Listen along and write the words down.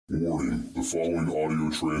Warning, the following audio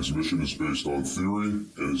transmission is based on theory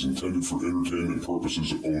and is intended for entertainment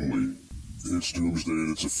purposes only. It's Doomsday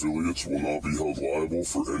and its affiliates will not be held liable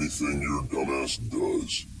for anything your dumbass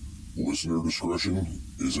does. Listener discretion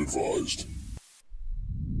is advised.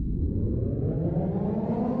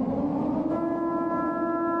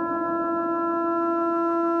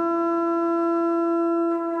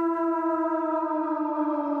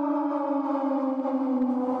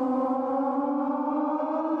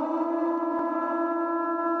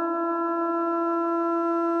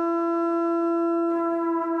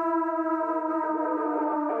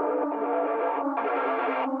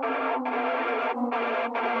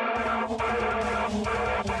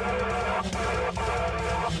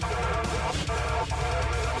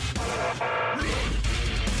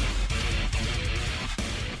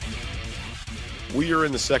 We are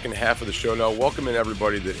in the second half of the show now. Welcome in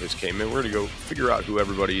everybody that has came in. We're going to go figure out who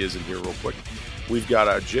everybody is in here real quick. We've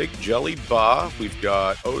got Jake, Jelly, Ba. We've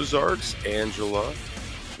got Ozarks, Angela.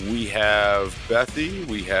 We have Bethy.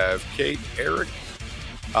 We have Kate, Eric.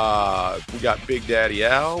 We got Big Daddy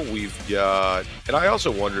Al. We've got, and I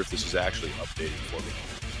also wonder if this is actually updating for me.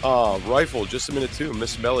 Rifle, just a minute too.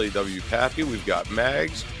 Miss Melody W. Pappy. We've got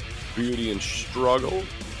Mags, Beauty and Struggle.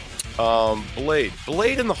 Blade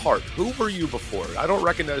in the Heart. Who were you before? I don't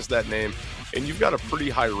recognize that name, and you've got a pretty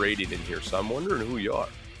high rating in here, so I'm wondering who you are.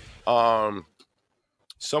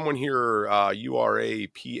 Someone here, URA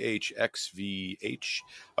PHXVH,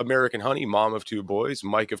 American Honey, Mom of Two Boys,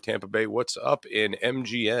 Mike of Tampa Bay. What's up in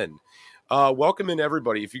MGN? Welcome in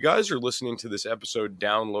everybody. If you guys are listening to this episode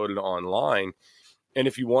downloaded online, and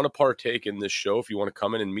if you want to partake in this show, if you want to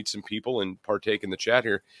come in and meet some people and partake in the chat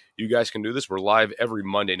here, you guys can do this. We're live every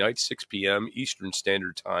Monday night, 6 p.m. Eastern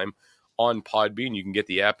Standard Time on Podbean. You can get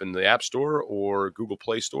the app in the App Store or Google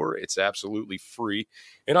Play Store. It's absolutely free.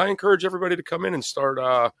 And I encourage everybody to come in and start,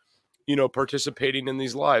 participating in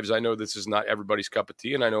these lives. I know this is not everybody's cup of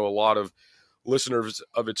tea, and I know a lot of listeners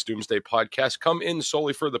of its Doomsday podcast come in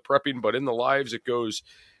solely for the prepping, but in the lives, it goes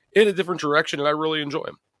in a different direction, and I really enjoy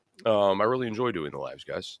them. I really enjoy doing the lives,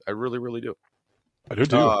 guys. I really, really do. I do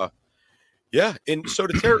too. Yeah, and so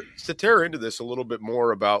to tear into this a little bit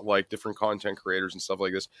more about like different content creators and stuff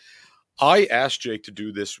like this, I asked Jake to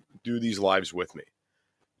do these lives with me.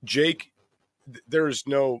 Jake, there's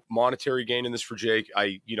no monetary gain in this for Jake.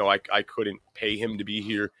 I couldn't pay him to be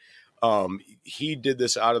here. He did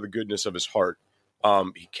this out of the goodness of his heart.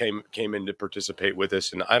 He came in to participate with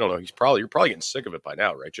us, and I don't know. You're probably getting sick of it by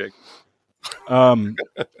now, right, Jake?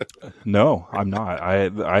 No, I'm not.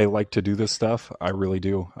 I like to do this stuff. I really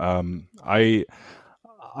do. I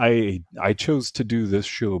chose to do this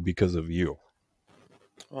show because of you.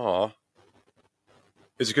 Aw.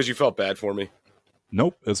 Is it because you felt bad for me?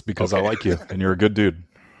 Nope. It's because I like you and you're a good dude.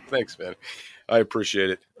 Thanks, man. I appreciate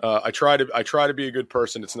it. I try to be a good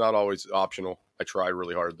person. It's not always optional. I try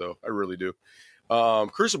really hard though. I really do.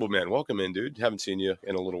 Crucible Man, welcome in, dude. Haven't seen you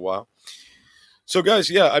in a little while. So guys,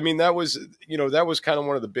 yeah, I mean, that was kind of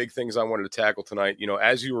one of the big things I wanted to tackle tonight. You know,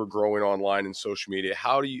 as you were growing online and social media,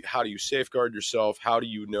 how do you safeguard yourself? How do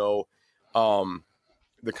you know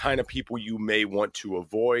the kind of people you may want to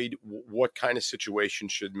avoid? What kind of situation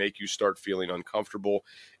should make you start feeling uncomfortable?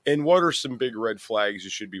 And what are some big red flags you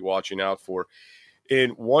should be watching out for?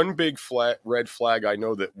 And one big red flag I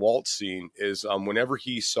know that Walt's seen is whenever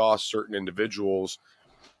he saw certain individuals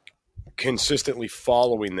consistently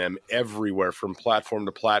following them everywhere from platform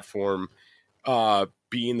to platform,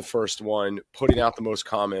 being the first one, putting out the most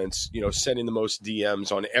comments, sending the most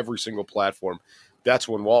DMs on every single platform. That's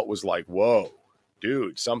when Walt was like, whoa,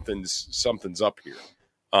 dude, something's up here.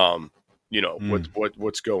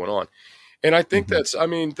 What's going on? And I think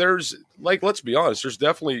there's like, let's be honest, there's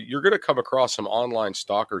definitely, you're going to come across some online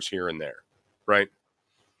stalkers here and there. Right.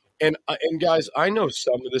 And guys, I know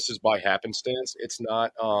some of this is by happenstance. It's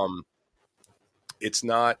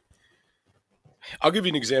not, I'll give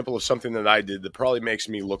you an example of something that I did that probably makes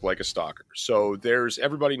me look like a stalker. So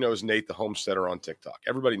everybody knows Nate the Homesteader on TikTok.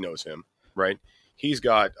 Everybody knows him, right? He's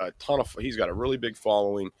got a really big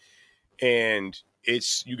following, and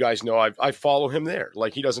you guys know I follow him there.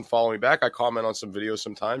 Like, he doesn't follow me back. I comment on some videos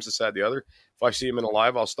sometimes, this, that, the other. If I see him in a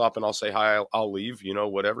live, I'll stop and I'll say hi, I'll leave,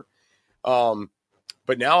 whatever.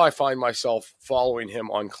 But now I find myself following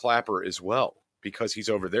him on Clapper as well, because he's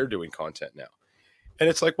over there doing content now. And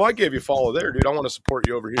it's like, well, I gave you a follow there, dude. I want to support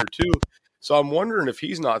you over here too. So I'm wondering if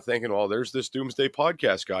he's not thinking, well, there's this Doomsday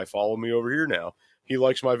podcast guy. Follow me over here now. He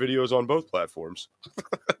likes my videos on both platforms.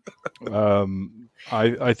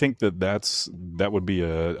 I think that would be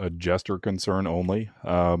a Jester concern only.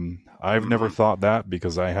 I've never thought that,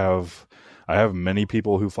 because I have I have many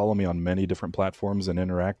people who follow me on many different platforms and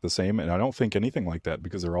interact the same, and I don't think anything like that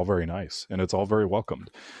because they're all very nice and it's all very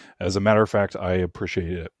welcomed. As a matter of fact, I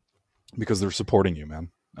appreciate it because they're supporting you, man.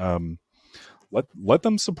 Let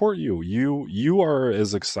them support you. You are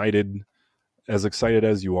as excited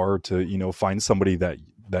as you are to, you know, find somebody that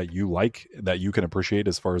you like, that you can appreciate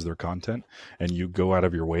as far as their content, and you go out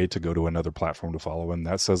of your way to go to another platform to follow, and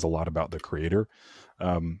that says a lot about the creator.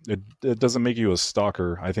 It doesn't make you a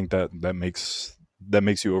stalker. I think that makes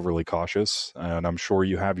you overly cautious, and I'm sure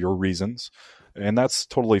you have your reasons, and that's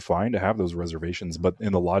totally fine to have those reservations. But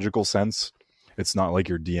in the logical sense, it's not like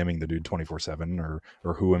you're DMing the dude 24/7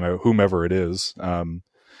 or whomever it is.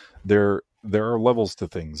 There are levels to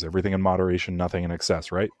things. Everything in moderation, nothing in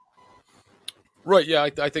excess, right? Right. Yeah,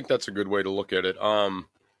 I think that's a good way to look at it.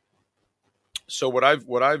 So what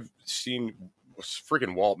I've seen was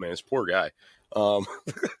freaking Walt, man, this poor guy. I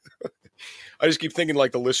just keep thinking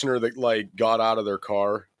like the listener that like got out of their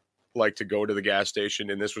car, like to go to the gas station,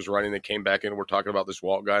 and this was running. They came back in, and we're talking about this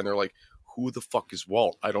Walt guy, and they're like, "Who the fuck is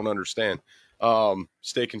Walt? I don't understand."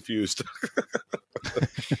 Stay confused.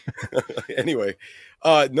 Anyway,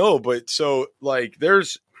 no, but so like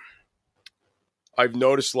I've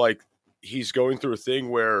noticed like he's going through a thing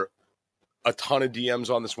where a ton of DMs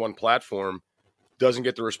on this one platform doesn't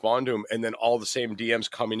get to respond to him, and then all the same DMs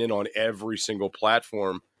coming in on every single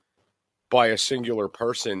platform by a singular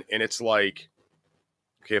person, and it's like,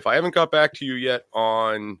 okay, if I haven't got back to you yet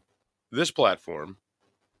on this platform,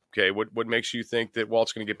 okay, what makes you think that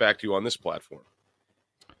Walt's going to get back to you on this platform?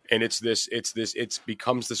 And it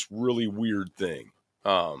becomes this really weird thing.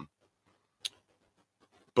 But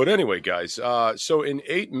anyway, guys, so in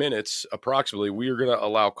 8 minutes, approximately, we are going to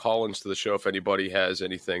allow call-ins to the show if anybody has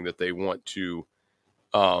anything that they want to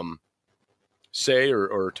say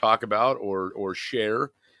or talk about or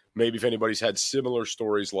share. Maybe if anybody's had similar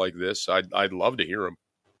stories like this, I'd love to hear them.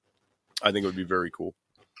 I think it would be very cool.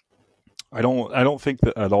 I don't think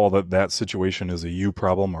that at all that situation is a you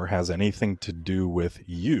problem or has anything to do with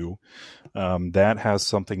you. That has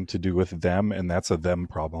something to do with them, and that's a them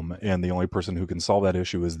problem. And the only person who can solve that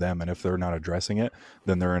issue is them. And if they're not addressing it,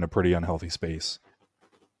 then they're in a pretty unhealthy space.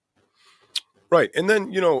 Right. And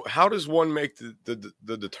then, you know, how does one make the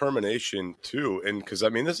determination too? And because, I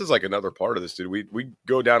mean, this is like another part of this, dude. We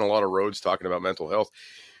go down a lot of roads talking about mental health.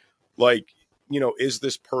 Like, you know, is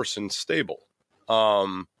this person stable?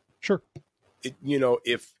 Sure. You know,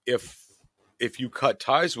 if you cut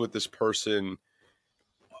ties with this person,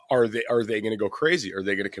 are they going to go crazy? Are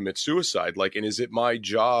they going to commit suicide? Like, and is it my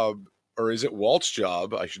job, or is it Walt's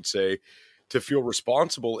job, I should say, to feel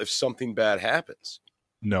responsible if something bad happens?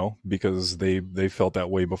 No, because they felt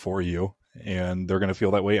that way before you, and they're going to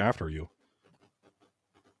feel that way after you.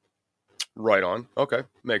 Right on. Okay,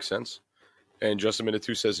 makes sense. And Just a Minute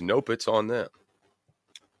 2 says, nope, it's on them.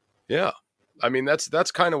 Yeah. I mean, that's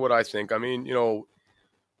kind of what I think. I mean, you know,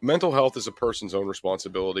 mental health is a person's own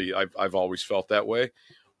responsibility. I've always felt that way.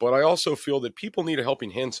 But I also feel that people need a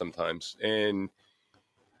helping hand sometimes. And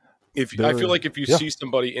I feel like if you see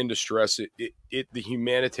somebody in distress, the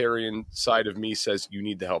humanitarian side of me says you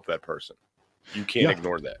need to help that person. You can't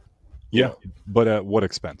ignore that. Yeah. Know? But at what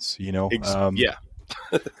expense, you know? Yeah.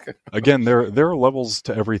 Again, there are levels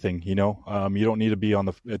to everything, you know. You don't need to be on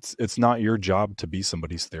the it's not your job to be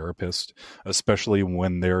somebody's therapist, especially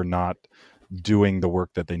when they're not doing the work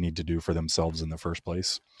that they need to do for themselves in the first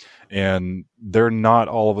place. And they're not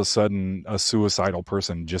all of a sudden a suicidal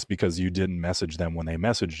person just because you didn't message them when they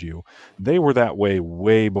messaged you. They were that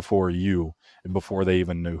way before you, before they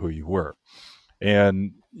even knew who you were.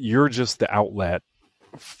 And you're just the outlet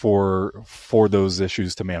for those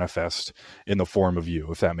issues to manifest in the form of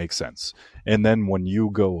you, if that makes sense. And then when you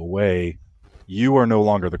go away, you are no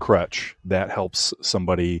longer the crutch that helps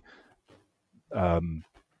somebody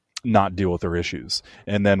not deal with their issues.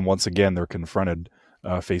 And then once again, they're confronted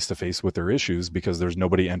face to face with their issues because there's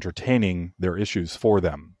nobody entertaining their issues for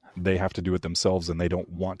them. They have to do it themselves, and they don't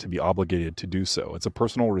want to be obligated to do so. It's a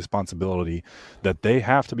personal responsibility that they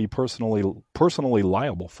have to be personally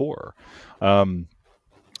liable for.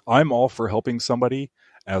 I'm all for helping somebody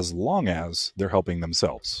as long as they're helping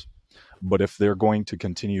themselves. But if they're going to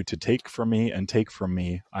continue to take from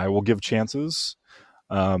me, I will give chances.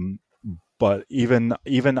 But even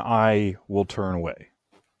I will turn away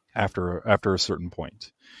after a certain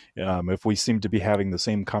point. If we seem to be having the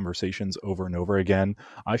same conversations over and over again,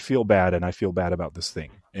 I feel bad, and I feel bad about this thing.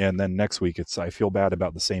 And then next week I feel bad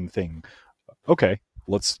about the same thing. Okay,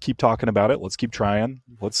 let's keep talking about it. Let's keep trying.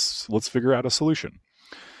 Let's figure out a solution.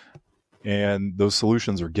 And those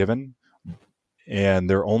solutions are given, and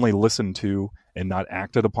they're only listened to and not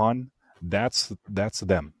acted upon. That's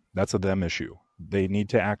them. That's a them issue. They need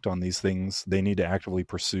to act on these things. They need to actively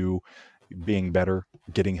pursue being better,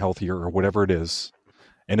 getting healthier, or whatever it is.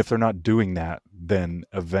 And if they're not doing that, then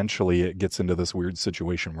eventually it gets into this weird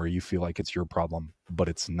situation where you feel like it's your problem, but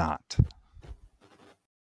it's not.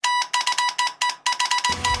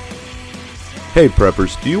 Hey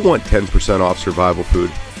preppers, do you want 10% off survival food?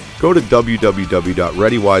 Go to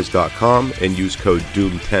www.readywise.com and use code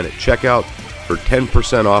DOOM10 at checkout for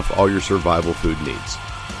 10% off all your survival food needs.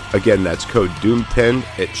 Again, that's code DOOM10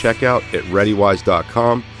 at checkout at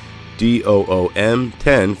readywise.com,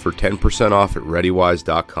 DOOM10 for 10% off at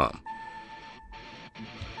readywise.com.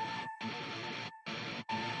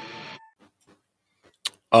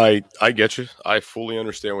 I get you. I fully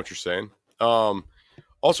understand what you're saying.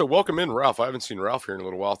 Also, welcome in, Ralph. I haven't seen Ralph here in a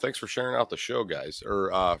little while. Thanks for sharing out the show, guys.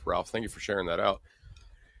 Or Ralph, thank you for sharing that out.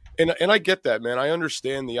 And I get that, man. I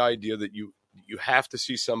understand the idea that you have to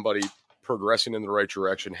see somebody progressing in the right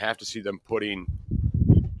direction, have to see them putting,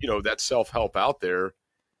 that self-help out there,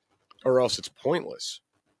 or else it's pointless.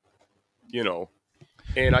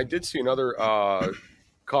 And I did see another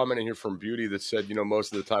comment in here from Beauty that said,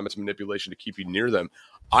 most of the time it's manipulation to keep you near them.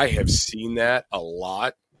 I have seen that a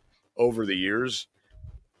lot over the years.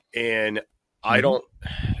 And I don't,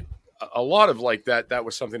 a lot of like that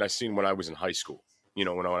was something I seen when I was in high school,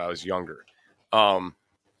 when I was younger.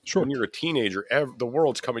 Sure. When you're a teenager, the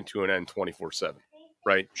world's coming to an end 24/7,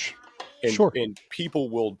 right? And, sure. And people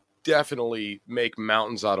will definitely make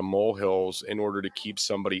mountains out of molehills in order to keep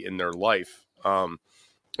somebody in their life. And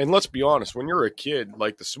let's be honest, when you're a kid,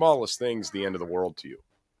 like the smallest thing's the end of the world to you,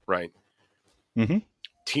 right? Mm-hmm.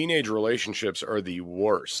 Teenage relationships are the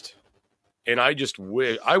worst. And I just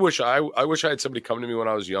wish I had somebody come to me when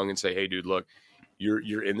I was young and say, "Hey, dude, look,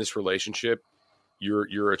 you're in this relationship.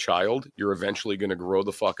 You're a child. You're eventually going to grow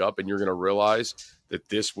the fuck up, and you're going to realize that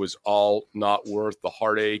this was all not worth the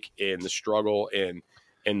heartache and the struggle and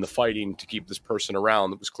the fighting to keep this person around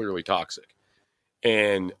that was clearly toxic."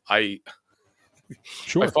 And I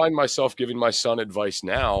find myself giving my son advice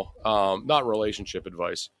now, not relationship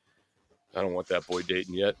advice. I don't want that boy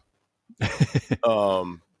dating yet.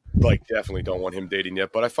 Definitely don't want him dating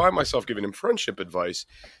yet, but I find myself giving him friendship advice,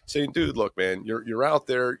 saying, "Dude, look, man, you're out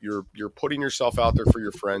there, you're putting yourself out there for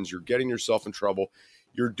your friends, you're getting yourself in trouble,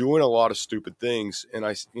 you're doing a lot of stupid things." And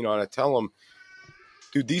I tell him,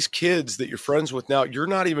 "Dude, these kids that you're friends with now, you're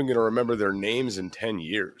not even going to remember their names in 10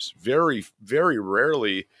 years. Very, very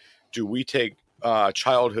rarely do we take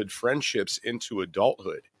childhood friendships into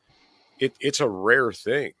adulthood. It's a rare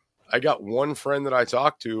thing. I got one friend that I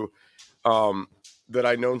talked to, that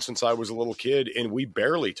I've known since I was a little kid, and we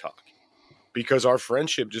barely talk because our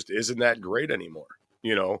friendship just isn't that great anymore.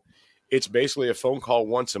 It's basically a phone call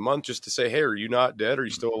once a month just to say, "Hey, are you not dead? Are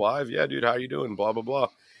you still alive? Yeah, dude, how you doing? Blah, blah, blah."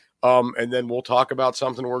 And then we'll talk about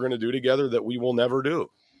something we're going to do together that we will never do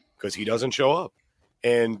because he doesn't show up.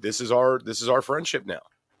 And this is our friendship now.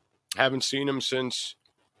 Haven't seen him since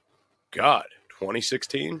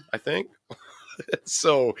 2016, I think.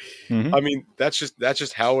 So, I mean, that's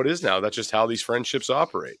just how it is now. That's just how these friendships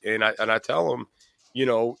operate. And I tell them,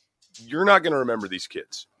 you're not going to remember these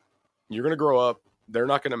kids. You're going to grow up. They're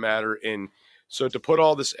not going to matter. And so to put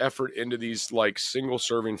all this effort into these like single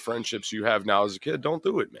serving friendships you have now as a kid, don't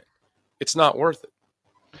do it, man. It's not worth it.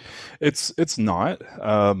 It's not.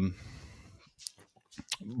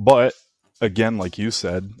 But again, like you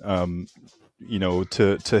said, to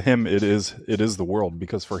him, it is the world,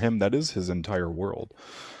 because for him, that is his entire world.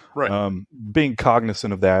 Right. Being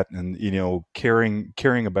cognizant of that and,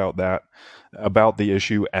 caring about that, about the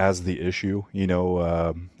issue as the issue,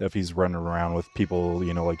 if he's running around with people,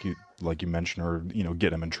 like you mentioned, or,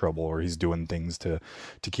 get him in trouble, or he's doing things to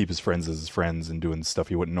keep his friends as his friends and doing stuff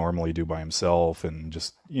he wouldn't normally do by himself, and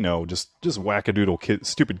just wackadoodle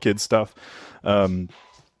stupid kid stuff.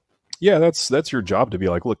 Yeah, that's your job to be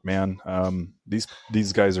like, "Look, man, these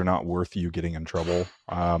guys are not worth you getting in trouble.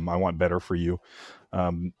 I want better for you."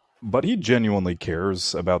 But he genuinely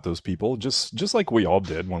cares about those people, just like we all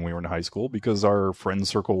did when we were in high school, because our friend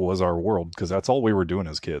circle was our world, because that's all we were doing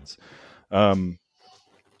as kids.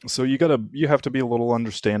 So you have to be a little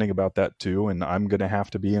understanding about that too, and I'm gonna have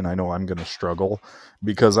to be, and I know I'm gonna struggle,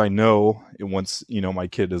 because I know once my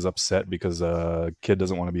kid is upset because a kid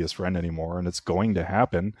doesn't want to be his friend anymore, and it's going to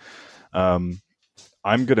happen. I'm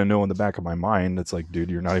gonna know in the back of my mind, it's like,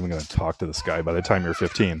 dude, you're not even gonna talk to this guy by the time you're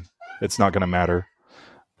 15. It's not gonna matter.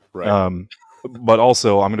 Right. But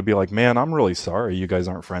also I'm gonna be like, "Man, I'm really sorry you guys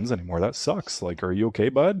aren't friends anymore. That sucks. Like, are you okay,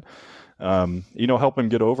 bud?" Help him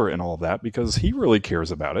get over it and all of that, because he really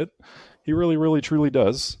cares about it. He really, really, truly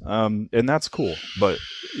does. And that's cool. But,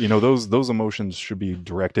 those emotions should be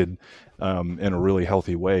directed in a really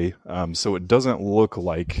healthy way. So it doesn't look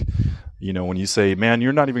like, when you say, man,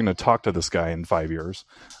 you're not even going to talk to this guy in 5 years.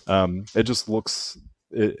 It just looks,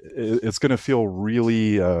 it's going to feel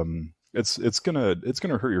really, it's going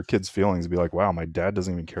to hurt your kids' feelings. Be like, wow, my dad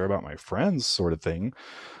doesn't even care about my friends, sort of thing.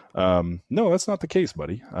 No, that's not the case,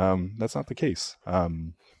 buddy. That's not the case.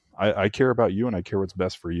 I care about you and I care what's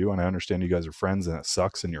best for you. And I understand you guys are friends and it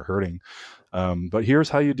sucks and you're hurting. But here's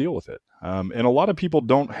how you deal with it. And a lot of people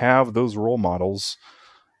don't have those role models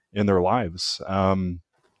in their lives. I'm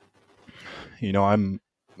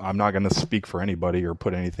not going to speak for anybody or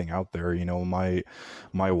put anything out there.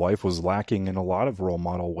 My wife was lacking in a lot of role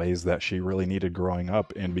model ways that she really needed growing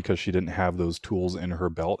up. And because she didn't have those tools in her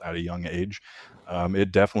belt at a young age,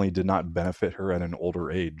 it definitely did not benefit her at an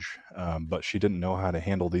older age. But she didn't know how to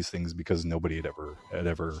handle these things because nobody had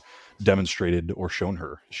ever demonstrated or shown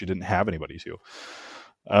her. She didn't have anybody to.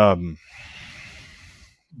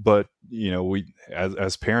 But we,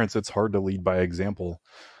 as parents, it's hard to lead by example.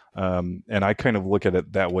 And I kind of look at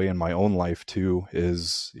it that way in my own life too,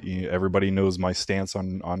 is everybody knows my stance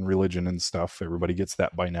on religion and stuff. Everybody gets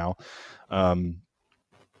that by now. And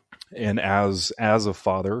as a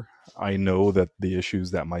father, I know that the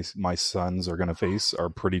issues that my sons are going to face are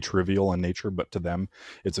pretty trivial in nature, but to them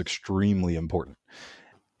it's extremely important.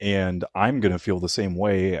 And I'm going to feel the same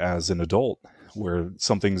way as an adult, where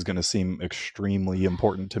something's going to seem extremely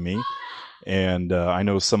important to me. And I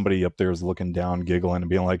know somebody up there is looking down, giggling, and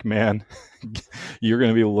being like, man, you're going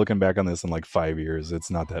to be looking back on this in like 5 years. It's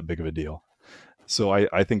not that big of a deal. So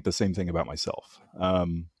I think the same thing about myself.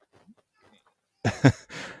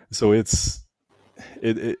 So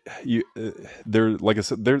there, like I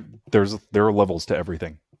said, there are levels to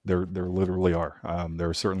everything. There literally are. There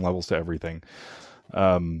are certain levels to everything.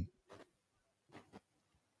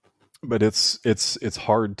 But it's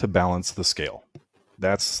hard to balance the scale.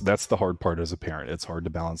 That's the hard part as a parent. It's hard to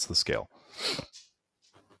balance the scale.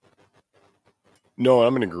 No,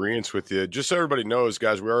 I'm in agreement with you. Just so everybody knows,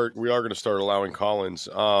 guys, we are going to start allowing call-ins.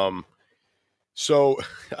 So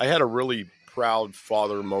I had a really proud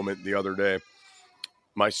father moment the other day.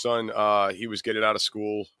 My son, he was getting out of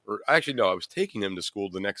school, or actually, no, I was taking him to school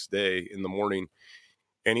the next day in the morning.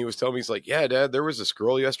 And he was telling me, he's like, yeah, Dad, there was this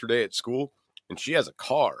girl yesterday at school and she has a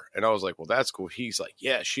car. And I was like, well, that's cool. He's like,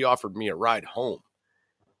 yeah, she offered me a ride home.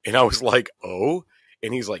 And I was like, oh,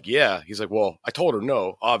 and he's like, yeah. He's like, well, I told her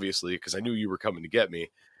no, obviously, because I knew you were coming to get me.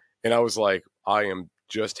 And I was like, I am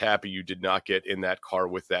just happy you did not get in that car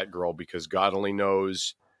with that girl, because God only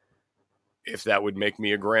knows if that would make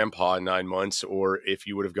me a grandpa in 9 months or if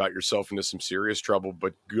you would have got yourself into some serious trouble.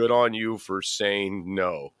 But good on you for saying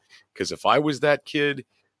no. Because if I was that kid,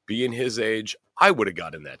 being his age, I would have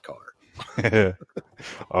got in that car.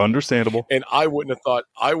 Understandable. And I wouldn't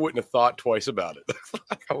have thought twice about it.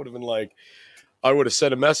 I would have been like, I would have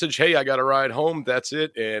sent a message, hey, I got a ride home. That's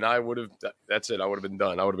it. And that's it. I would have been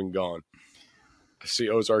done. I would have been gone. I see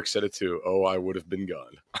Ozark said it too. Oh, I would have been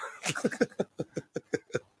gone.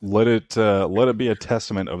 Let it be a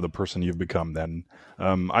testament of the person you've become. Then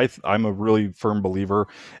I'm a really firm believer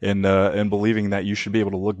in believing that you should be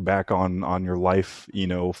able to look back on your life,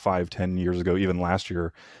 5-10 years ago, even last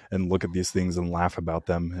year, and look at these things and laugh about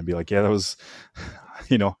them and be like, yeah, that was,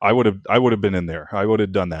 I would have been in there. I would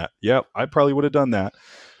have done that. Yeah, I probably would have done that.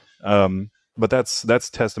 But that's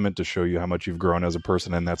testament to show you how much you've grown as a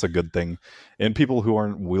person, and that's a good thing. And people who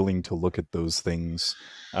aren't willing to look at those things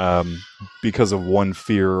because of one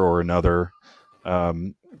fear or another,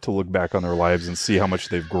 to look back on their lives and see how much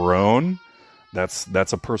they've grown,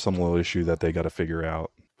 that's a personal issue that they got to figure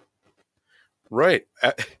out. Right,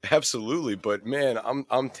 absolutely. But man,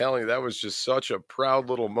 I'm telling you, that was just such a proud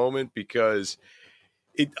little moment, because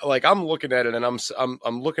I'm looking at it and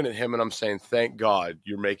I'm looking at him and I'm saying, thank God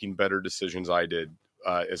you're making better decisions I did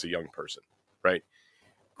as a young person, right?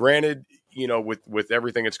 Granted, with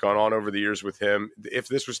everything that's gone on over the years with him, if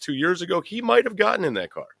this was 2 years ago, he might have gotten in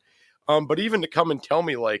that car. But even to come and tell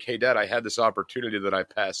me like, hey, Dad, I had this opportunity that I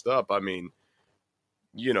passed up. I mean,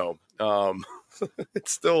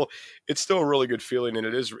 it's still a really good feeling, and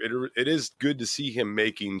it is good to see him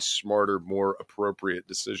making smarter, more appropriate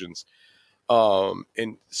decisions.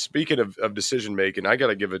 And speaking of decision making, I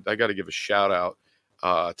gotta give a shout out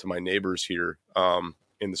to my neighbors here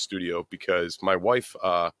in the studio, because my wife.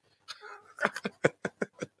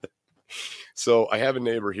 So I have a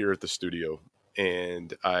neighbor here at the studio,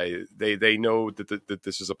 and they know that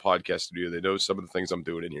this is a podcast studio. They know some of the things I'm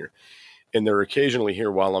doing in here, and they're occasionally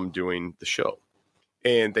here while I'm doing the show.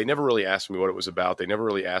 And they never really asked me what it was about. They never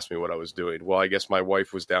really asked me what I was doing. Well, I guess my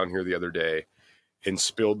wife was down here the other day and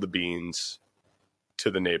spilled the beans to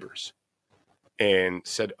the neighbors and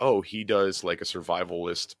said, oh, he does like a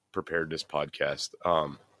survivalist preparedness podcast.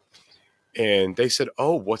 And they said,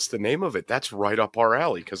 oh, what's the name of it? That's right up our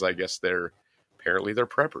alley. Cause I guess apparently they're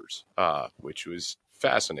preppers, which was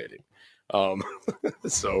fascinating.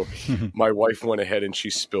 So my wife went ahead and she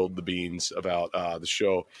spilled the beans about the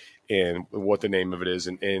show and what the name of it is.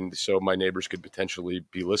 And so my neighbors could potentially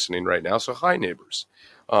be listening right now. So hi, neighbors.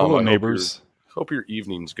 Hello, neighbors. Hope your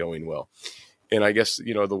evening's going well. And I guess,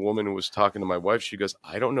 the woman who was talking to my wife, she goes,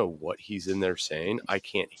 I don't know what he's in there saying. I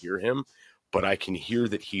can't hear him, but I can hear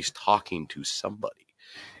that he's talking to somebody.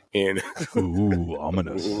 And ooh,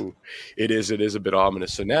 ominous. It is a bit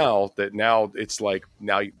ominous. So now it's like,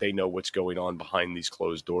 now they know what's going on behind these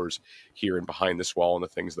closed doors here and behind this wall and the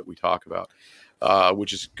things that we talk about,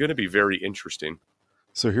 which is going to be very interesting.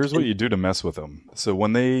 So here's what you do to mess with them. So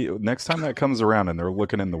when next time that comes around and they're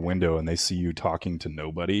looking in the window and they see you talking to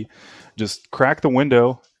nobody, just crack the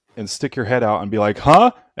window and stick your head out and be like,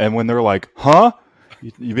 huh? And when they're like, huh?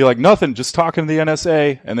 You'd be like, nothing, just talking to the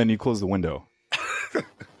NSA. And then you close the window.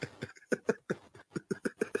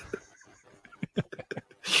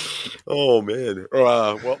 Oh man.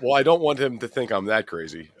 Well, I don't want him to think I'm that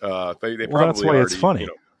crazy. They probably that's why it's funny.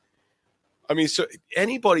 I mean, so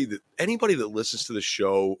anybody that listens to the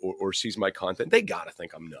show or sees my content, they got to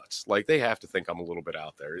think I'm nuts. Like they have to think I'm a little bit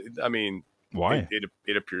out there. I mean, why?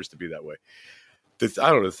 It appears to be that way. I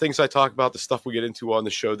don't know, the things I talk about, the stuff we get into on the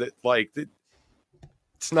show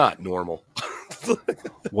it's not normal.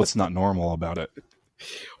 What's not normal about it?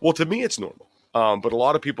 Well, to me, it's normal. But a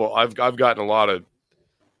lot of people, I've gotten a lot of,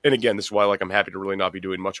 and again, this is why I'm happy to really not be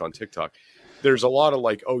doing much on TikTok. There's a lot of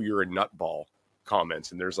like, oh, you're a nutball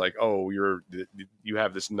comments, and there's like, oh, you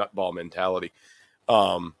have this nutball mentality.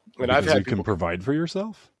 And because I've had you can provide for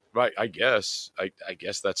yourself, right? I guess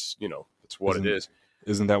that's that's what it is.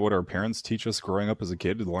 Isn't that what our parents teach us growing up as a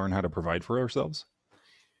kid, to learn how to provide for ourselves?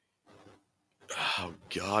 Oh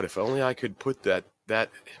God, if only I could put that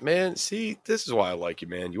man. See, this is why I like you,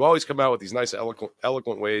 man. You always come out with these nice,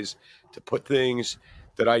 eloquent ways to put things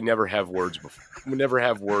that I never have words before. Never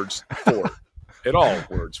have words for at all.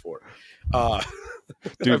 Words for.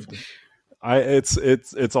 Dude,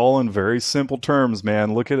 it's all in very simple terms,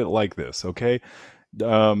 man. Look at it like this, okay?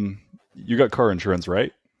 You got car insurance,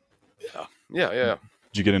 right? Yeah.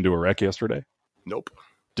 Did you get into a wreck yesterday? Nope.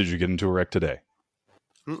 Did you get into a wreck today?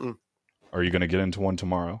 Mm-mm. Are you going to get into one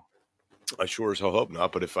tomorrow? I sure as hell hope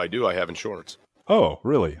not, but if I do, I have insurance. Oh,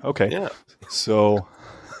 really? Okay. Yeah. So,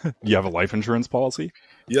 you have a life insurance policy?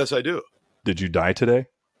 Yes, I do. Did you die today?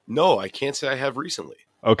 No, I can't say I have recently.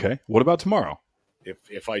 Okay. What about tomorrow?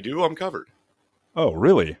 If I do, I'm covered. Oh,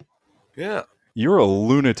 really? Yeah. You're a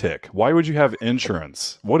lunatic. Why would you have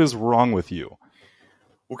insurance? What is wrong with you?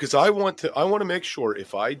 Well, because I want to make sure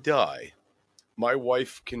if I die, my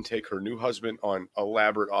wife can take her new husband on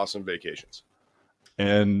elaborate, awesome vacations.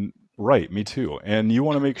 And right, me too. And you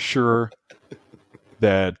want to make sure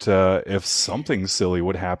that if something silly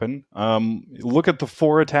would happen, look at the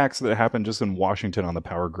 4 attacks that happened just in Washington on the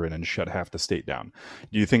power grid and shut half the state down.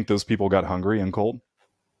 Do you think those people got hungry and cold?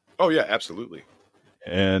 Oh yeah, absolutely.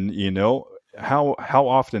 And how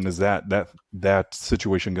often is that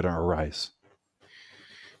situation going to arise?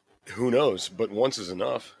 Who knows? But once is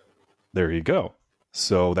enough. There you go.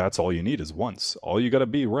 So that's all you need is once. All you got to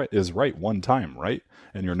be right is right one time, right?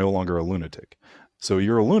 And you're no longer a lunatic. So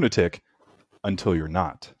you're a lunatic until you're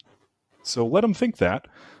not. So let them think that.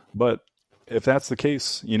 But if that's the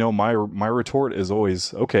case, my retort is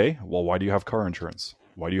always, okay, well, why do you have car insurance?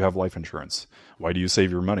 Why do you have life insurance? Why do you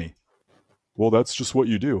save your money? Well, that's just what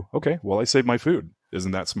you do. Okay, well, I save my food.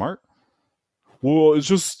 Isn't that smart? Well, it's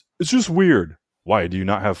just weird. Why? Do you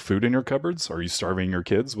not have food in your cupboards? Are you starving your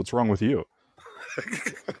kids? What's wrong with you?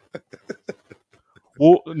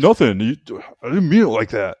 Well, nothing. I didn't mean it like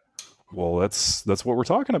that. Well, that's what we're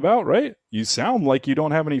talking about, right? You sound like you don't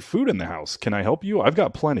have any food in the house. Can I help you? I've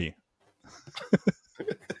got plenty.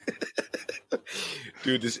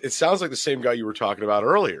 Dude, it sounds like the same guy you were talking about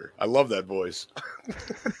earlier. I love that voice.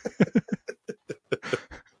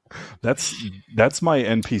 That's my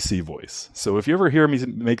NPC voice. So if you ever hear me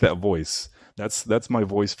make that voice, that's my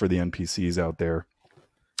voice for the NPCs out there.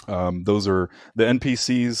 The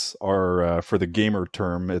NPCs are for the gamer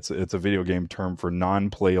term. It's a video game term for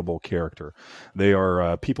non-playable character. They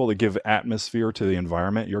are people that give atmosphere to the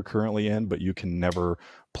environment you're currently in, but you can never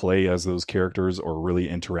play as those characters or really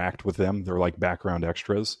interact with them. They're like background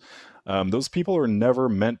extras. Those people are never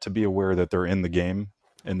meant to be aware that they're in the game.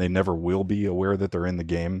 and they never will be aware that they're in the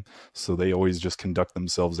game. So they always just conduct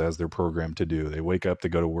themselves as they're programmed to do. They wake up, they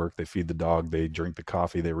go to work, they feed the dog, they drink the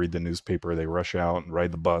coffee, they read the newspaper, they rush out and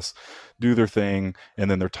ride the bus, do their thing,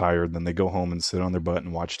 and then they're tired. Then they go home and sit on their butt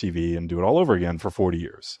and watch TV and do it all over again for 40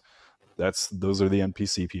 years. Those are the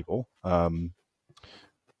NPC people.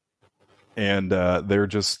 And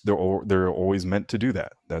they're always meant to do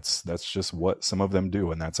that. That's just what some of them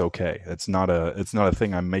do, and that's okay. It's not a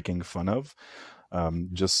thing I'm making fun of.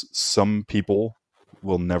 Just some people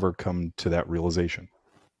will never come to that realization.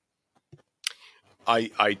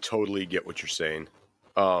 I totally get what you're saying,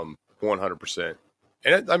 100%.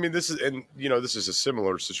 And I mean, this is a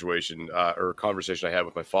similar situation or conversation I had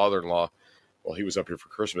with my father-in-law while he was up here for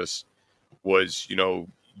Christmas. Was, and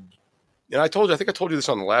I think I told you this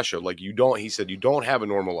on the last show. Like, he said, you don't have a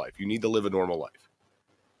normal life. You need to live a normal life.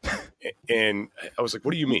 And I was like,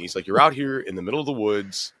 what do you mean? He's like, you're out here in the middle of the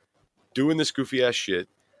woods doing this goofy ass shit.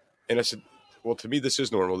 And I said, well, to me, this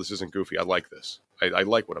is normal. This isn't goofy. I like this. I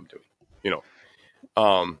like what I'm doing,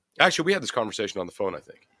 actually we had this conversation on the phone, I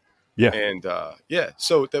think. Yeah. And,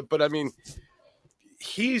 so but I mean,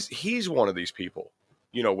 he's one of these people,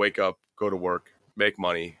 wake up, go to work, make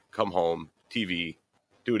money, come home, TV,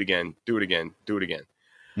 do it again, do it again, do it again.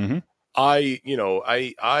 Mm-hmm.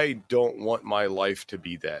 I don't want my life to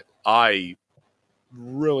be that. I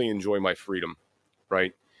really enjoy my freedom,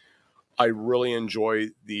 right? I really enjoy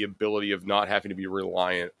the ability of not having to be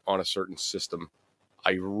reliant on a certain system.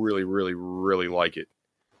 I really, really, really like it.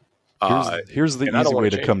 Here's the easy way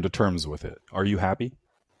to come to terms with it. Are you happy?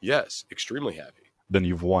 Yes, extremely happy. Then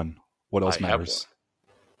you've won. What else matters?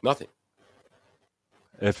 Nothing.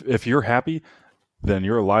 If you're happy, then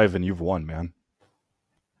you're alive and you've won, man.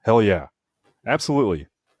 Hell yeah. Absolutely.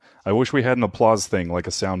 I wish we had an applause thing, like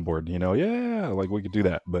a soundboard, yeah, like we could do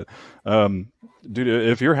that. But dude,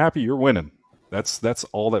 if you're happy, you're winning. That's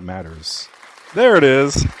all that matters. There it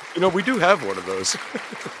is. We do have one of those.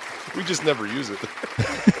 We just never use it.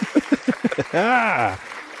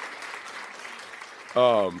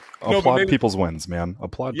 Applaud people's wins, man.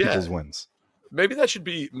 Applaud people's wins. Maybe that should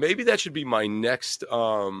be my next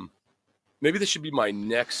maybe this should be my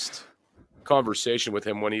next conversation with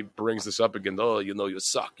him when he brings this up again. Oh, you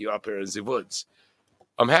suck. You're up here in the woods.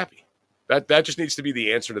 I'm happy. That just needs to be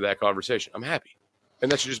the answer to that conversation. I'm happy.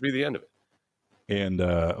 And that should just be the end of it. And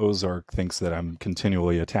Ozark thinks that I'm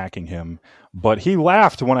continually attacking him. But he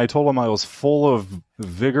laughed when I told him I was full of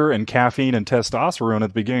vigor and caffeine and testosterone at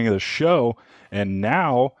the beginning of the show. And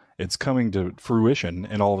now it's coming to fruition,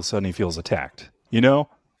 and all of a sudden he feels attacked.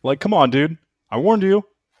 Like, come on, dude. I warned you.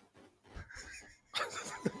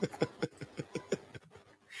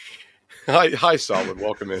 Hi, Solid.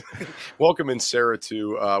 Welcome in. Welcome in, Sarah,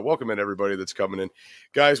 too. Welcome in, everybody that's coming in.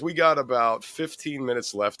 Guys, we got about 15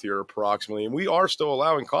 minutes left here approximately, and we are still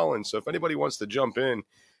allowing call-ins. So if anybody wants to jump in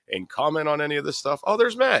and comment on any of this stuff. Oh,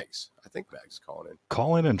 there's Mags. I think Mags is calling in.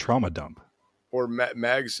 Call in and trauma dump. Or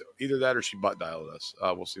Mags, either that or she butt dialed us.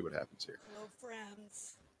 We'll see what happens here. Hello,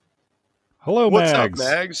 friends. Hello, What's Mags. Up,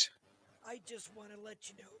 Mags? I just want to let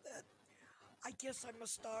you know that I guess I'm a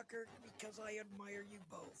stalker because I admire you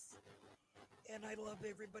both. And I love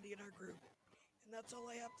everybody in our group. And that's all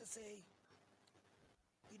I have to say.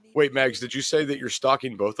 Wait, Mags, did you say that you're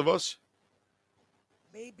stalking both of us?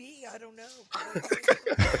 Maybe. I don't know.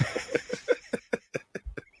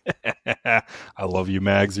 I love you,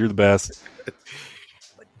 Mags. You're the best. But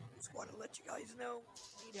just want to let you guys know.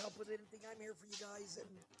 Need help with anything, I'm here for you guys and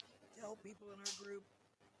to help people in our group.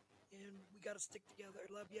 And we got to stick together.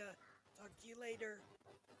 Love ya. Talk to you later.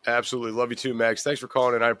 Absolutely. Love you too, Mags. Thanks for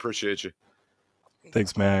calling in. I appreciate you. Okay,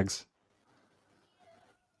 Thanks, Mags.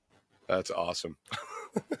 That's awesome.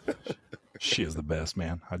 She is the best,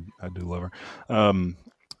 man. I do love her.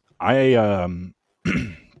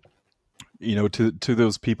 To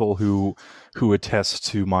those people who attest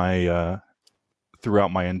to my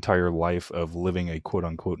throughout my entire life of living a quote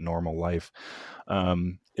unquote normal life.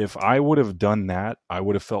 If I would have done that, I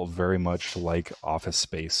would have felt very much like Office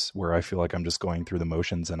Space, where I feel like I'm just going through the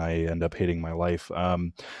motions and I end up hating my life.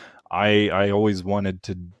 I always wanted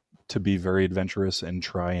to be very adventurous and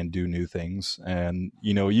try and do new things. And,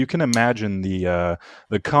 you can imagine the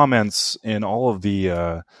comments in all of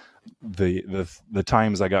the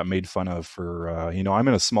times I got made fun of for, I'm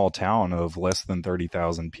in a small town of less than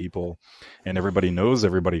 30,000 people and everybody knows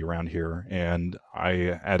everybody around here. And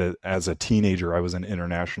as a teenager, I was an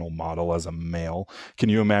international model as a male. Can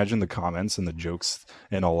you imagine the comments and the jokes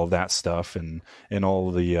and all of that stuff and all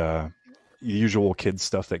of the usual kid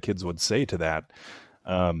stuff that kids would say to that?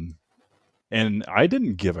 And I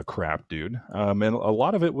didn't give a crap, dude. And a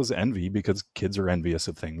lot of it was envy, because kids are envious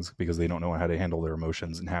of things because they don't know how to handle their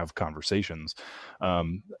emotions and have conversations.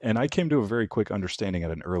 And I came to a very quick understanding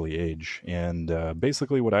at an early age. And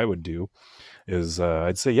basically what I would do is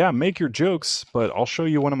I'd say, yeah, make your jokes, but I'll show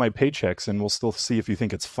you one of my paychecks and we'll still see if you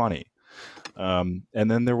think it's funny. And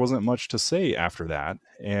then there wasn't much to say after that.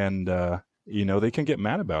 And, you know, they can get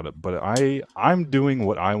mad about it, but I'm doing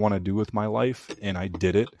what I want to do with my life, and I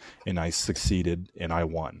did it, and I succeeded, and I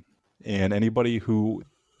won. And anybody who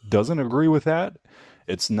doesn't agree with that,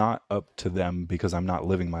 it's not up to them, because I'm not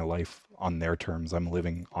living my life on their terms. I'm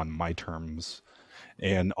living on my terms.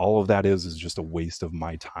 And all of that is just a waste of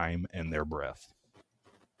my time and their breath.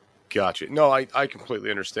 Gotcha. No, I completely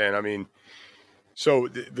understand. I mean, so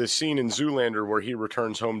the scene in Zoolander where he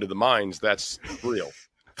returns home to the mines, that's real.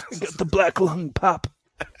 Got the black lung pop.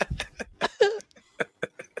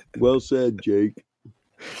 Well said, Jake.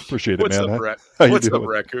 Appreciate it, What's man. up, Brett? How you What's up, doing?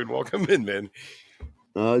 Raccoon? Welcome in, man.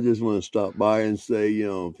 I just want to stop by and say, you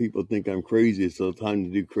know, people think I'm crazy. It's the time to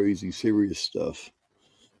do crazy, serious stuff.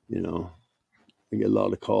 You know, I get a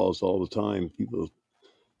lot of calls all the time. People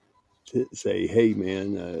say, hey,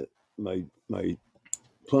 man, my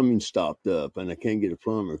plumbing stopped up and I can't get a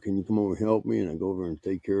plumber. Can you come over and help me? And I go over and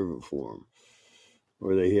take care of it for them.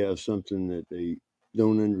 Or they have something that they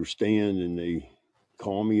don't understand and they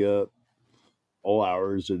call me up all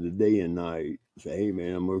hours of the day and night. Say, hey,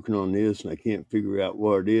 man, I'm working on this and I can't figure out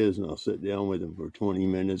what it is. And I'll sit down with them for 20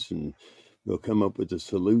 minutes and they'll come up with a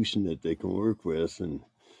solution that they can work with and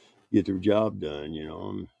get their job done. You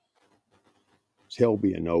know, it's hell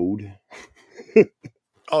being old.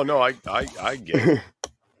 Oh, no, I get it.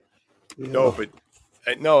 Yeah. No, but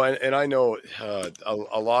no, and I know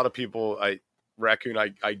a lot of people, Raccoon,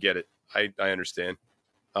 I get it. I understand.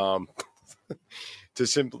 To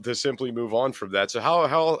simply move on from that. So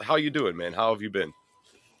how you doing, man? How have you been?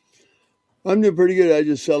 I'm doing pretty good. I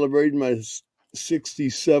just celebrated my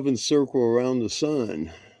 67th circle around the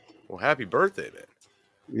sun. Well, happy birthday, man.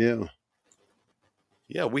 Yeah.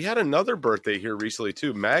 Yeah, we had another birthday here recently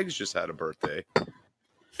too. Mags just had a birthday.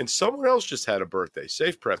 And someone else just had a birthday.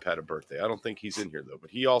 Safe Prep had a birthday. I don't think he's in here though, but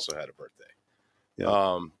he also had a birthday.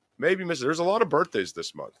 Yeah. Maybe there's a lot of birthdays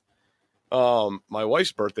this month. My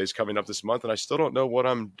wife's birthday's coming up this month, and I still don't know what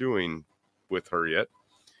I'm doing with her yet.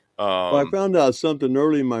 Well, I found out something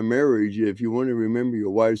early in my marriage. If you want to remember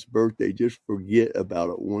your wife's birthday, just forget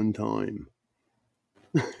about it one time.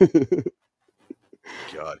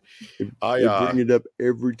 God, I bring it up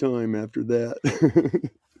every time after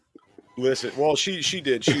that. Listen, well, she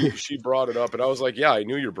did. She brought it up, and I was like, yeah, I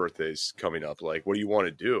knew your birthday's coming up. Like, what do you want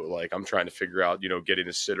to do? Like, I'm trying to figure out, getting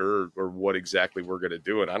a sitter or what exactly we're going to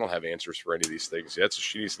do. And I don't have answers for any of these things yet. So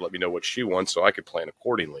she needs to let me know what she wants so I could plan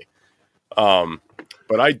accordingly.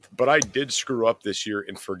 But I did screw up this year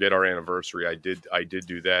and forget our anniversary. I did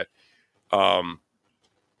do that.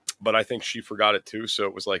 But I think she forgot it too. So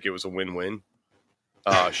it was a win-win.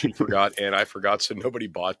 She forgot and I forgot, so nobody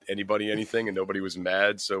bought anybody anything and nobody was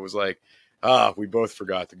mad. So it was like, we both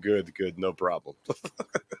forgot. The good, no problem.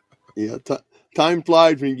 Yeah, time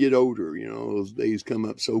flies when you get older. Those days come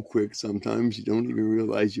up so quick. Sometimes you don't even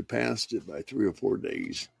realize you passed it by 3 or 4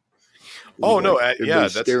 days. Oh no, yeah,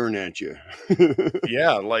 that's staring at you.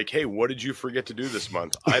 Yeah, like, hey, what did you forget to do this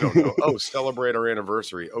month? I don't know. Oh, celebrate our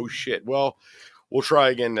anniversary. Oh shit. Well, we'll try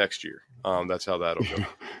again next year. That's how that'll go.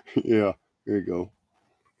 Yeah, there you go.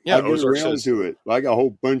 Yeah, I get around to it. I got a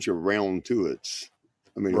whole bunch of round to it's.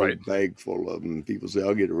 I mean, right. A bag full of them. People say,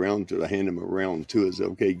 I'll get around to it. I hand them a round to it.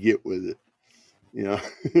 Okay, get with it.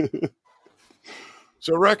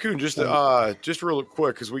 So Raccoon, just real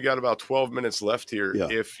quick, because we got about 12 minutes left here. Yeah.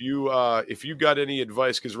 If you got any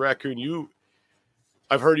advice, because Raccoon,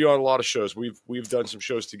 I've heard you on a lot of shows. We've done some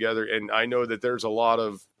shows together, and I know that there's a lot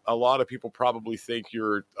of people probably think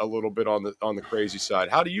you're a little bit on the crazy side.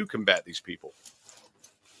 How do you combat these people?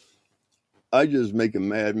 I just make them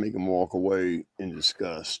mad, make them walk away in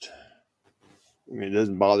disgust. I mean, it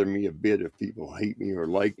doesn't bother me a bit if people hate me or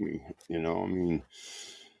like me. I mean,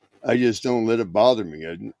 I just don't let it bother me.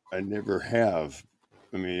 I never have.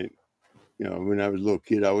 I mean, when I was a little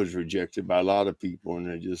kid, I was rejected by a lot of people, and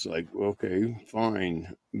they're just like, okay,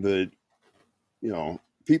 fine. But,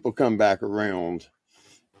 people come back around,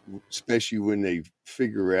 especially when they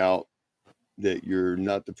figure out that you're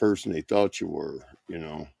not the person they thought you were,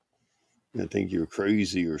 I think you're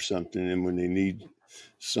crazy or something. And when they need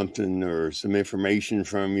something or some information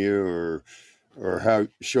from you or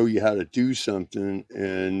show you how to do something,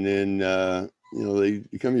 and then, they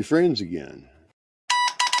become your friends again.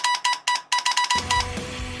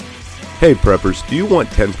 Hey preppers, do you want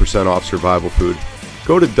 10% off survival food?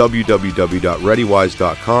 Go to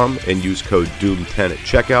www.readywise.com and use code DOOM10 at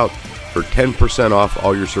checkout for 10% off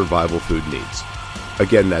all your survival food needs.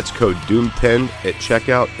 Again, that's code DOOM10 at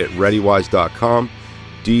checkout at readywise.com,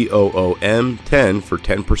 DOOM10 for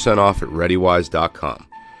 10% off at readywise.com.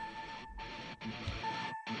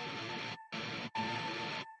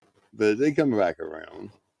 But they come back around.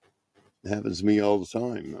 It happens to me all the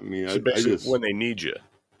time. I mean, So basically, when they need you.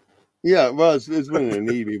 Yeah, well, it's when they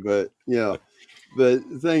need me, but yeah. But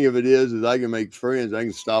the thing of it is I can make friends. I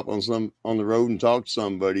can stop on the road and talk to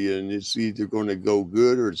somebody, and it's either going to go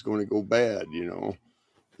good or it's going to go bad. You know,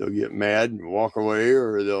 they'll get mad and walk away,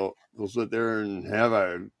 or they'll sit there and have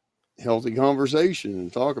a healthy conversation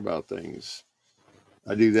and talk about things.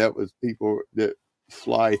 I do that with people that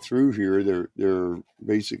fly through here. They're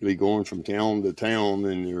basically going from town to town,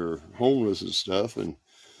 and they're homeless and stuff. And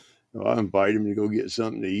I invite them to go get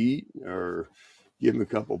something to eat, or give them a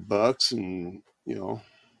couple bucks, and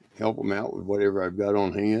help them out with whatever I've got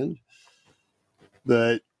on hand.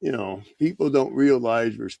 But people don't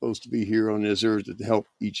realize we're supposed to be here on this earth to help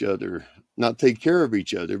each other, not take care of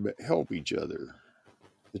each other, but help each other.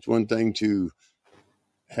 It's one thing to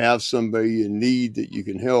have somebody in need that you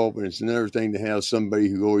can help, and it's another thing to have somebody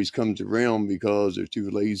who always comes around because they're too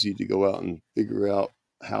lazy to go out and figure out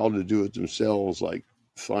how to do it themselves, like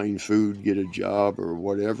find food, get a job, or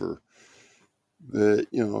whatever. But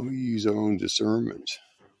we use our own discernment.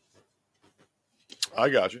 I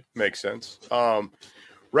got you. Makes sense.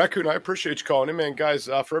 Raccoon, I appreciate you calling in, man. Guys,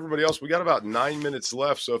 for everybody else, we got about 9 minutes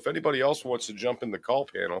left. So if anybody else wants to jump in the call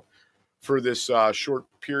panel for this short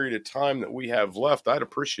period of time that we have left, I'd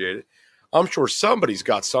appreciate it. I'm sure somebody's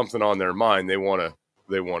got something on their mind they want to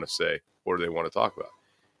say or they want to talk about.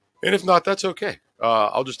 And if not, that's okay.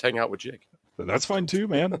 I'll just hang out with Jake. That's fine too,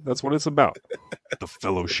 man. That's what it's about. The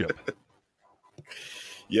fellowship.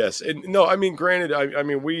 Yes. And no, I mean, granted, I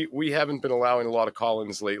mean, we haven't been allowing a lot of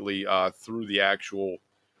call-ins lately through the actual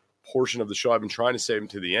portion of the show. I've been trying to save them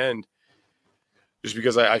to the end just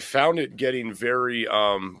because I found it getting very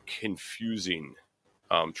confusing,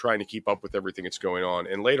 trying to keep up with everything that's going on.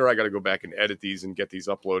 And later I got to go back and edit these and get these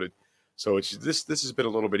uploaded. So it's this has been a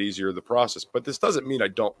little bit easier, the process. But this doesn't mean I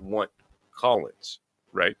don't want call-ins,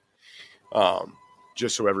 right?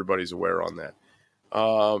 Just so everybody's aware on that.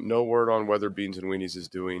 No word on whether Beans and Weenies is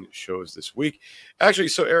doing shows this week. Actually,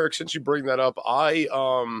 so Eric, since you bring that up, I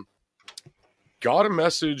got a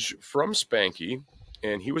message from Spanky,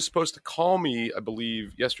 and he was supposed to call me, I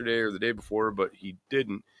believe, yesterday or the day before, but he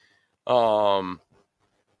didn't. I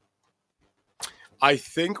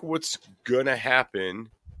think what's going to happen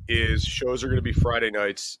is shows are going to be Friday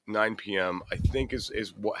nights, 9 p.m., I think is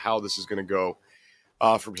how this is going to go.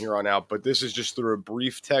 From here on out, but this is just through a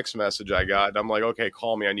brief text message I got. And I'm like, okay,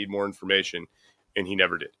 call me. I need more information. And he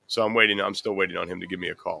never did. So I'm still waiting on him to give me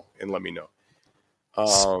a call and let me know.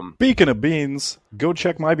 Speaking of beans, go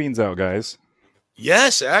check my beans out, guys.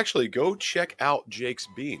 Yes, actually, go check out Jake's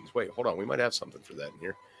beans. Wait, hold on. We might have something for that in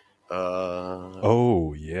here.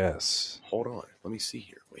 Oh, yes. Hold on. Let me see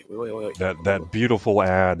here. Wait. That beautiful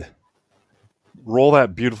ad. Roll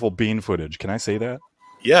that beautiful bean footage. Can I say that?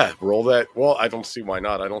 Yeah, roll that. Well, I don't see why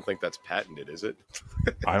not. I don't think that's patented, is it?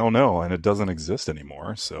 I don't know, and it doesn't exist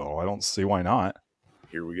anymore, so I don't see why not.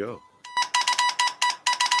 Here we go.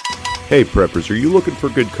 Hey, preppers, are you looking for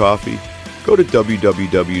good coffee? Go to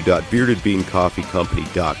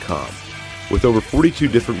www.beardedbeancoffeecompany.com. With over 42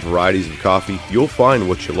 different varieties of coffee, you'll find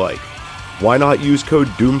what you like. Why not use code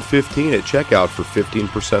DOOM15 at checkout for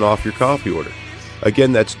 15% off your coffee order?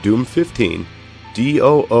 Again, that's DOOM15,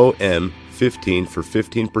 DOOM 15 for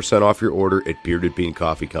 15% off your order at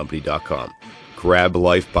beardedbeancoffeecompany.com. Grab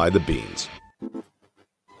life by the beans.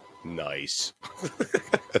 Nice.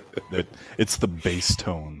 It's the bass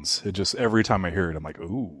tones. It just, every time I hear it, I'm like,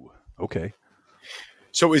 ooh, okay.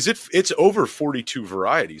 So it's over 42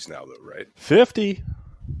 varieties now though, right? 50.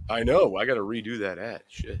 I know. I got to redo that ad.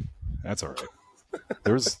 Shit. That's all right.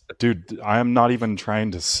 Dude, I'm not even trying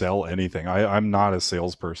to sell anything. I'm not a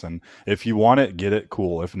salesperson. If you want it, get it.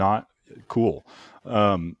 Cool. If not, cool.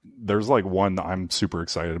 There's like one I'm super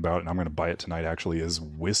excited about, and I'm going to buy it tonight. Actually, is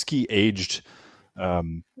whiskey aged.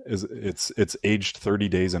 It's aged 30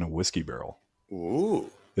 days in a whiskey barrel. Ooh!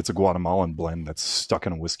 It's a Guatemalan blend that's stuck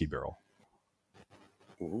in a whiskey barrel.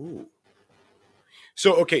 Ooh!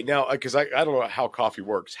 So okay, now because I don't know how coffee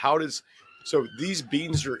works. So these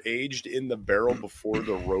beans are aged in the barrel before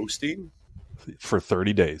the roasting for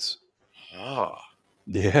 30 days. Ah,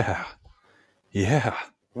 yeah.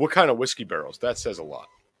 What kind of whiskey barrels? That says a lot.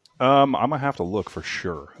 I'm gonna have to look for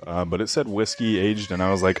sure. But it said whiskey aged, and I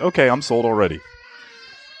was like, okay, I'm sold already.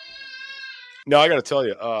 No, I got to tell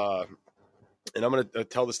you, and I'm going to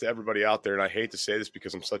tell this to everybody out there, and I hate to say this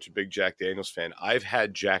because I'm such a big Jack Daniels fan. I've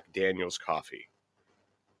had Jack Daniels coffee.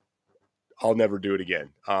 I'll never do it again.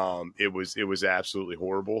 It was absolutely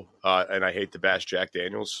horrible, and I hate to bash Jack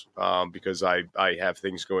Daniels because I have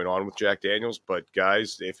things going on with Jack Daniels. But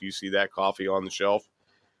guys, if you see that coffee on the shelf,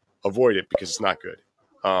 avoid it because it's not good.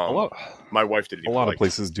 My wife didn't. A lot of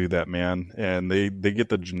places do that, man, and they get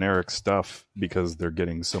the generic stuff because they're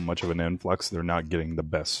getting so much of an influx. They're not getting the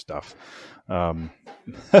best stuff.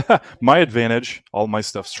 My advantage, all my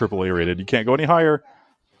stuff's AAA rated. You can't go any higher.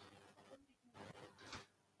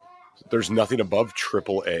 There's nothing above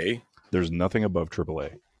AAA. There's nothing above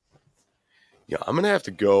AAA. Yeah, I'm gonna have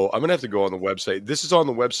to go. I'm gonna have to go on the website. This is on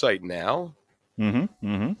the website now. Mm-hmm.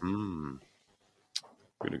 Mm-hmm. I'm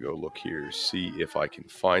gonna go look here, see if I can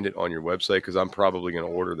find it on your website because I'm probably gonna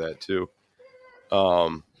order that too.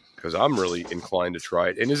 Because I'm really inclined to try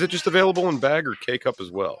it. And is it just available in bag or K cup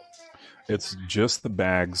as well? It's just the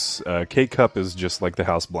bags. K cup is just like the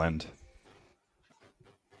house blend.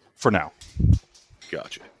 For now.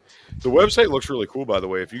 Gotcha. The website looks really cool, by the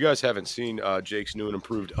way. If you guys haven't seen Jake's new and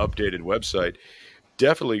improved updated website,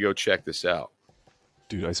 definitely go check this out.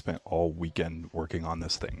 Dude, I spent all weekend working on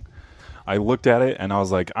this thing. I looked at it and I was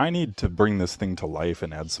like, I need to bring this thing to life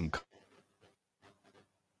and add some...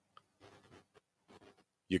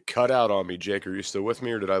 You cut out on me, Jake. Are you still with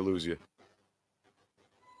me or did I lose you?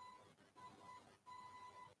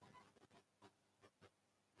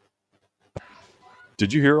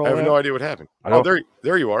 Did you hear all that? I have no idea what happened. Oh, there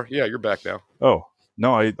you are. Yeah, you're back now. Oh,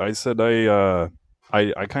 no, I said I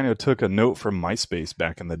kind of took a note from MySpace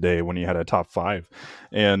back in the day when you had a top 5.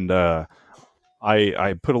 And I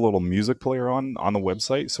put a little music player on the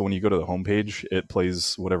website. So when you go to the homepage, it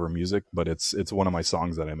plays whatever music, but it's one of my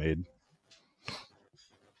songs that I made.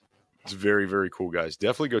 It's very, very cool, guys.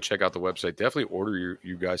 Definitely go check out the website. Definitely order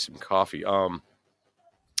you guys some coffee.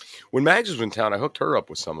 When Mags was in town, I hooked her up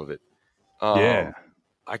with some of it. Yeah.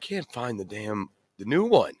 I can't find the new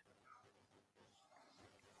one.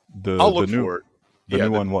 I'll look for it. The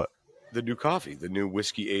new one what? The new coffee. The new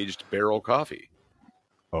whiskey-aged barrel coffee.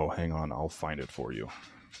 Oh, hang on. I'll find it for you.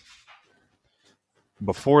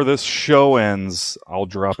 Before this show ends, I'll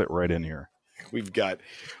drop it right in here. We've got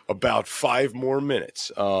about 5 more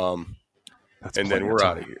minutes. And then we're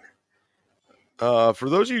out of here. For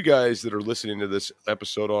those of you guys that are listening to this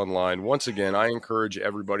episode online, once again, I encourage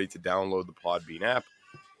everybody to download the Podbean app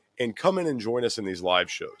and come in and join us in these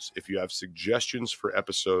live shows. If you have suggestions for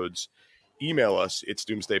episodes, email us,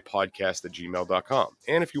 itsdoomsdaypodcast@gmail.com.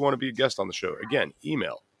 And if you want to be a guest on the show, again,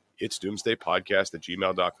 email,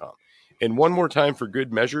 itsdoomsdaypodcast@gmail.com. And one more time for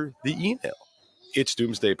good measure, the email,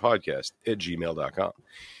 itsdoomsdaypodcast@gmail.com.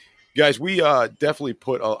 Guys, we definitely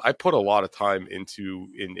I put a lot of time into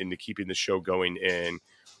keeping the show going, and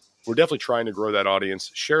we're definitely trying to grow that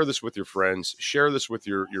audience. Share this with your friends. Share this with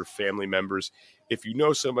your family members. If you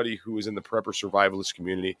know somebody who is in the prepper survivalist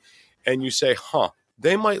community and you say,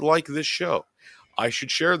 they might like this show, I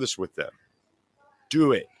should share this with them.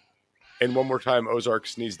 Do it. And one more time,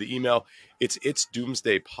 Ozarks needs the email. It's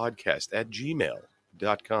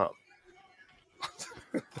doomsdaypodcast@gmail.com.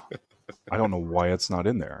 I don't know why it's not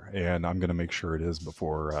in there, and I'm going to make sure it is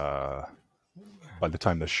before by the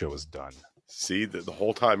time this show is done. See, the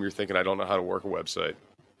whole time you're thinking I don't know how to work a website.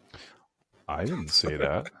 I didn't say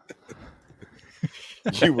that.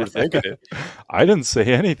 You were thinking it. I didn't say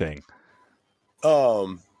anything.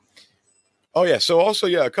 Oh yeah. So also,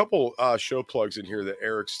 a couple show plugs in here that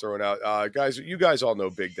Eric's throwing out. Guys, you guys all know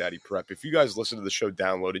Big Daddy Prep. If you guys listen to the show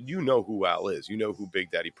downloaded, you know who Al is. You know who Big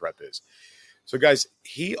Daddy Prep is. So guys,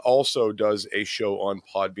 he also does a show on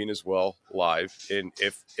Podbean as well, live. And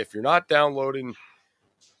if you're not downloading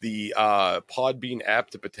the Podbean app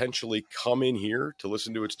to potentially come in here to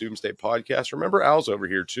listen to its Doomsday podcast, remember Al's over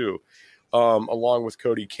here too, along with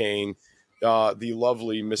Cody Kane. The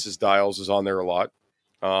lovely Mrs. Dials is on there a lot,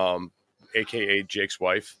 a.k.a. Jake's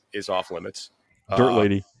wife is off limits. Dirt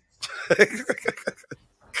lady.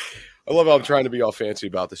 I love how I'm trying to be all fancy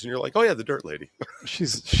about this, and you're like, oh yeah, the dirt lady.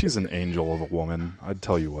 She's an angel of a woman. I'd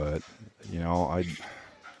tell you what,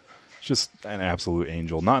 just an absolute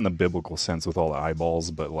angel, not in the biblical sense with all the eyeballs,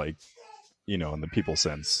 but like, in the people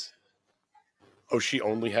sense. Oh, she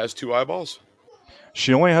only has 2 eyeballs?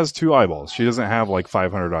 She only has 2 eyeballs. She doesn't have like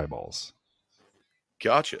 500 eyeballs.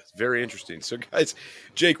 Gotcha. Very interesting. So guys,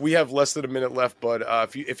 Jake, we have less than a minute left, but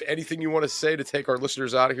if anything you want to say to take our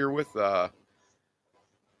listeners out of here with,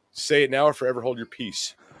 say it now or forever hold your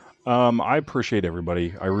peace. I appreciate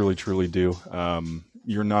everybody. I really, truly do.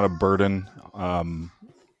 You're not a burden.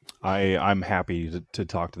 I'm happy to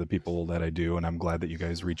talk to the people that I do, and I'm glad that you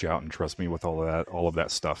guys reach out and trust me with all of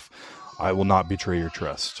that stuff. I will not betray your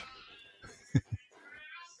trust.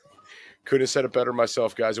 Couldn't have said it better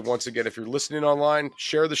myself, guys. And once again, if you're listening online,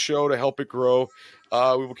 share the show to help it grow. We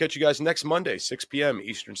will catch you guys next Monday, 6 p.m.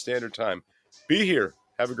 Eastern Standard Time. Be here.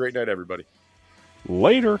 Have a great night, everybody.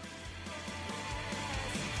 Later.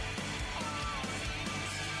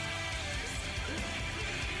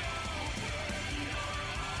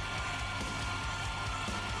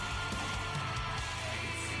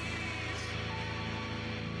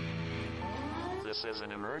 This is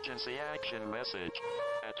an emergency action message.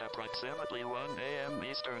 At approximately 1 a.m.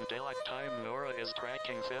 Eastern Daylight Time, NORAD is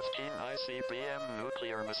tracking 15 ICBM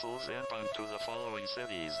nuclear missiles inbound to the following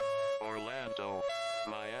cities: Orlando,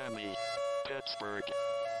 Miami, Pittsburgh,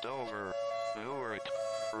 Dover, Newark,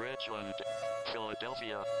 Richland,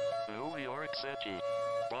 Philadelphia, New York City,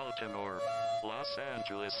 Baltimore, Los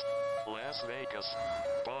Angeles, Las Vegas,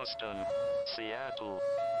 Boston, Seattle,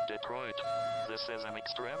 Detroit. This is an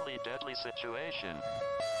extremely deadly situation.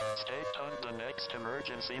 Stay tuned. The next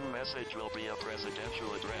emergency message will be a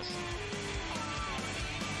presidential address.